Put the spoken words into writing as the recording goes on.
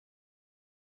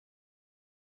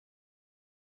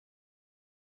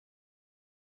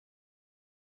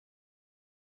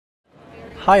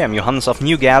Hi, I'm Johannes of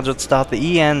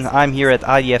NewGadgets.de and I'm here at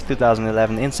IDF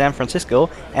 2011 in San Francisco,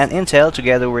 and Intel,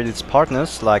 together with its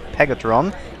partners like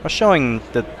Pegatron, are showing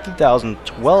the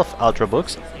 2012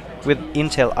 Ultrabooks with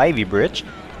Intel Ivy Bridge.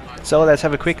 So let's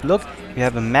have a quick look. We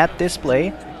have a matte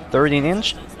display,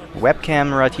 13-inch,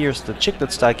 webcam right here is the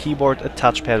chiclet style keyboard, a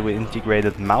touchpad with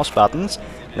integrated mouse buttons.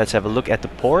 Let's have a look at the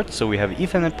port. So we have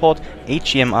Ethernet port,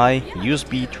 HDMI,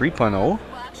 USB 3.0,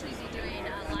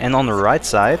 and on the right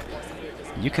side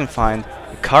you can find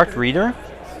a card reader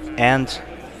and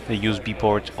the USB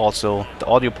port, also the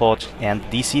audio port and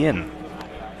DC in.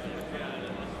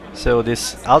 So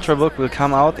this Ultrabook will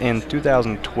come out in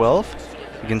 2012.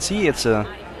 You can see it's a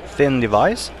thin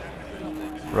device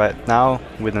right now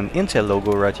with an Intel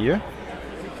logo right here,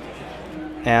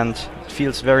 and it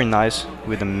feels very nice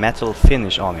with a metal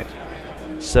finish on it.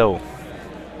 So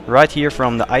right here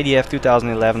from the IDF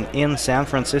 2011 in San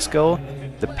Francisco,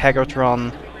 the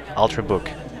Pegatron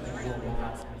Ultrabook.